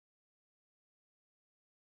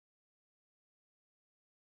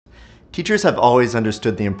Teachers have always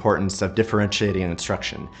understood the importance of differentiating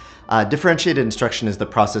instruction. Differentiated instruction is the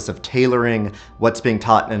process of tailoring what's being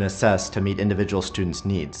taught and assessed to meet individual students'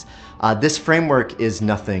 needs. This framework is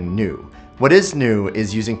nothing new. What is new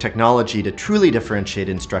is using technology to truly differentiate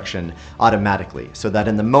instruction automatically, so that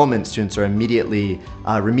in the moment students are immediately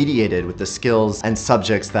remediated with the skills and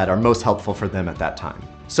subjects that are most helpful for them at that time.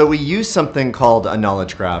 So we use something called a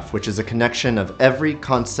knowledge graph, which is a connection of every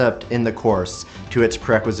concept in the course to its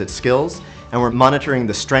prerequisite skills, and we're monitoring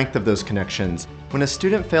the strength of those connections. When a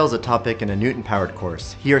student fails a topic in a Knewton-powered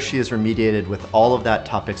course, he or she is remediated with all of that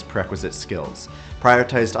topic's prerequisite skills,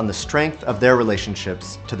 prioritized on the strength of their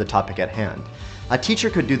relationships to the topic at hand. A teacher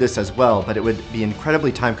could do this as well, but it would be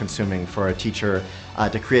incredibly time-consuming for a teacher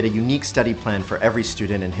to create a unique study plan for every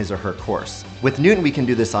student in his or her course. With Knewton, we can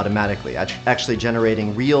do this automatically, actually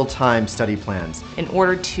generating real-time study plans. In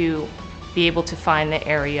order to be able to find the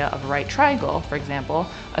area of a right triangle, for example,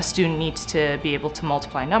 a student needs to be able to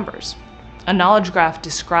multiply numbers. A knowledge graph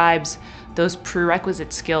describes those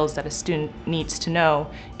prerequisite skills that a student needs to know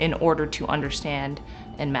in order to understand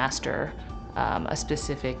and master a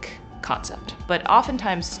specific concept. But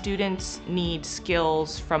oftentimes students need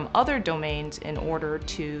skills from other domains in order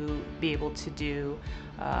to be able to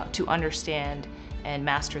understand and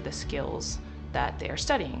master the skills that they are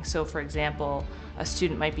studying. So for example, a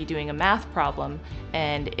student might be doing a math problem,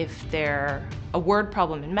 and if they're a word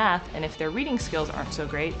problem in math, and if their reading skills aren't so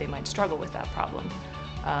great, they might struggle with that problem.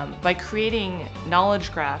 By creating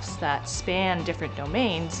knowledge graphs that span different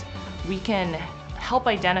domains, we can help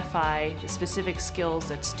identify the specific skills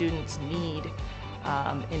that students need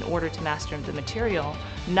in order to master the material,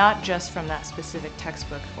 not just from that specific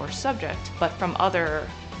textbook or subject, but from other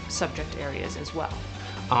subject areas as well.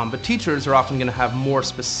 But teachers are often going to have more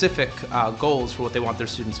specific goals for what they want their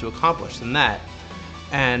students to accomplish than that.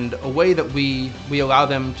 And a way that we allow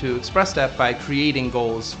them to express that by creating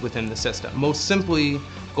goals within the system. Most simply,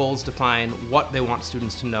 goals define what they want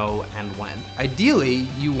students to know and when. Ideally,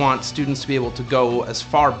 you want students to be able to go as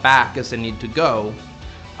far back as they need to go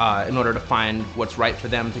in order to find what's right for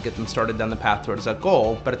them to get them started down the path towards that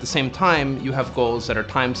goal. But at the same time, you have goals that are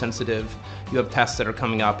time sensitive, you have tests that are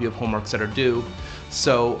coming up, you have homeworks that are due.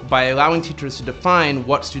 So by allowing teachers to define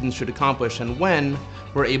what students should accomplish and when,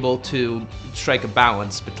 we're able to strike a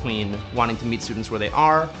balance between wanting to meet students where they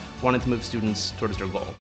are, wanting to move students towards their goal.